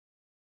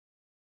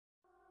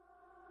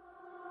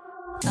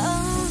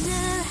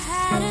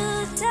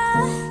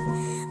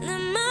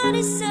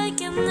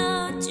머릿속에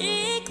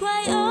너지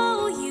why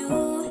oh you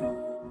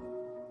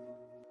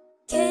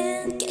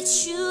can't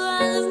get you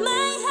out of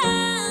my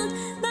hand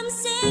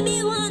밤새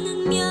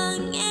비워는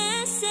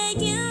명예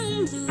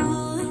새긴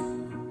blue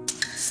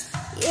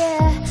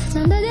Yeah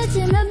난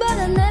도대체 몇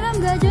번은 내 맘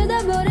가져다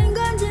버린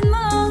건지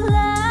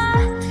몰라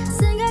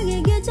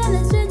생각이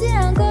귀찮아 쉬지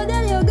않고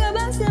달려가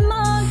밤새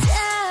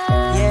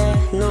먹자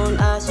Yeah 넌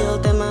아쉬울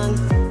때만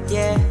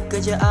Yeah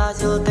그저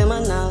아쉬울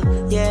때만 나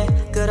Yeah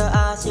그러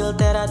아쉬울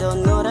때라도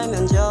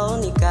너라면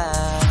좋으니까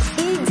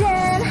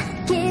이젠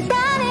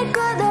기다릴 곳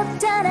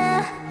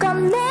없잖아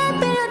겁낼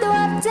필요도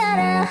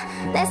없잖아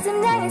내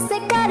심장의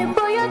색깔을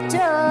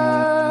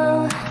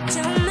보여줘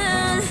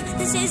정말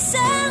이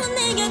세상은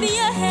내가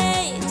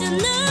비어해 저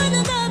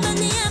누누도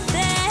많이 앞에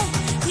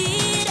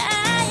Here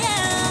I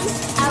am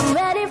I'm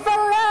ready for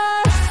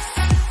love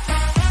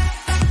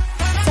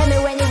Tell me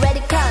when you're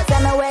ready cause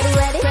I'm ready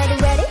ready ready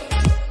ready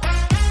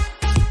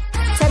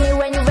Tell me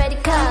when you're ready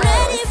cause I'm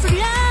ready for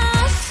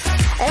love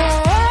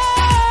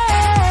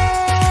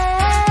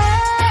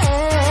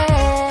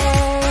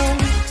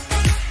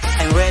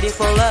I'm ready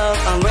for love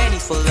I'm ready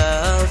for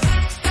love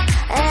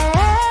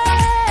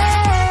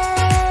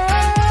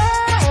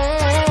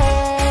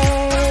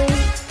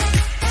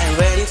I'm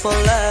ready for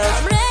love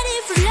I'm ready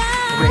for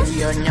love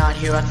Ready or not,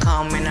 here I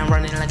come and I'm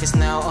running like a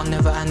snail. I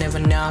never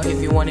know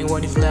if you want it,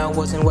 what if love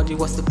wasn't what it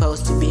was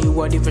supposed to be.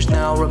 What if it's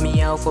now, rub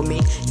me out for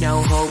me.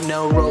 No hope,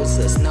 no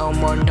roses, no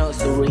more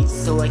nurseries.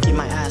 So I keep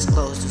my eyes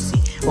closed to see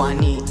what I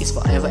need is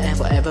forever and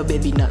forever,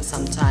 baby, not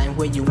sometime.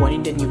 When you want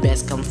it, then you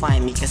best come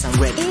find me, cause I'm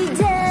ready.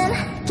 이젠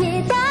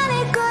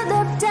기다릴 곳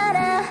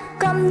없잖아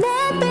겁낼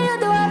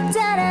필요도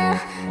없잖아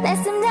내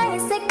심장의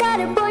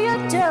색깔을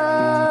보여줘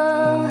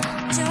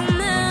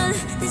정말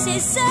이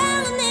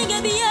세상은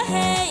내가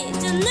비어해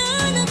저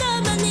누누도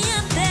많이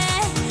앞에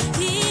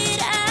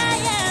Here I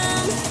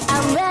am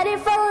I'm ready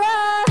for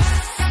love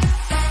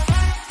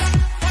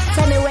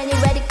Tell me when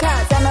you're ready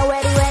cause I'm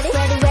ready ready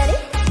ready ready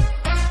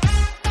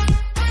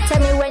Tell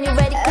me when you're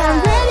ready cause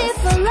I'm ready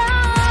for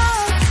love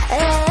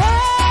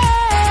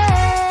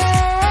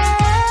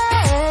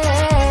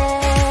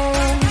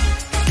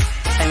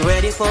I'm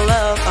ready for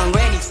love I'm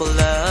ready for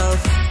love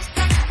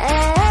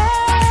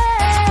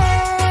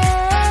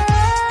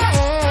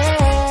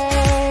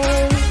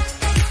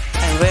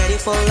I'm ready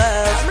for love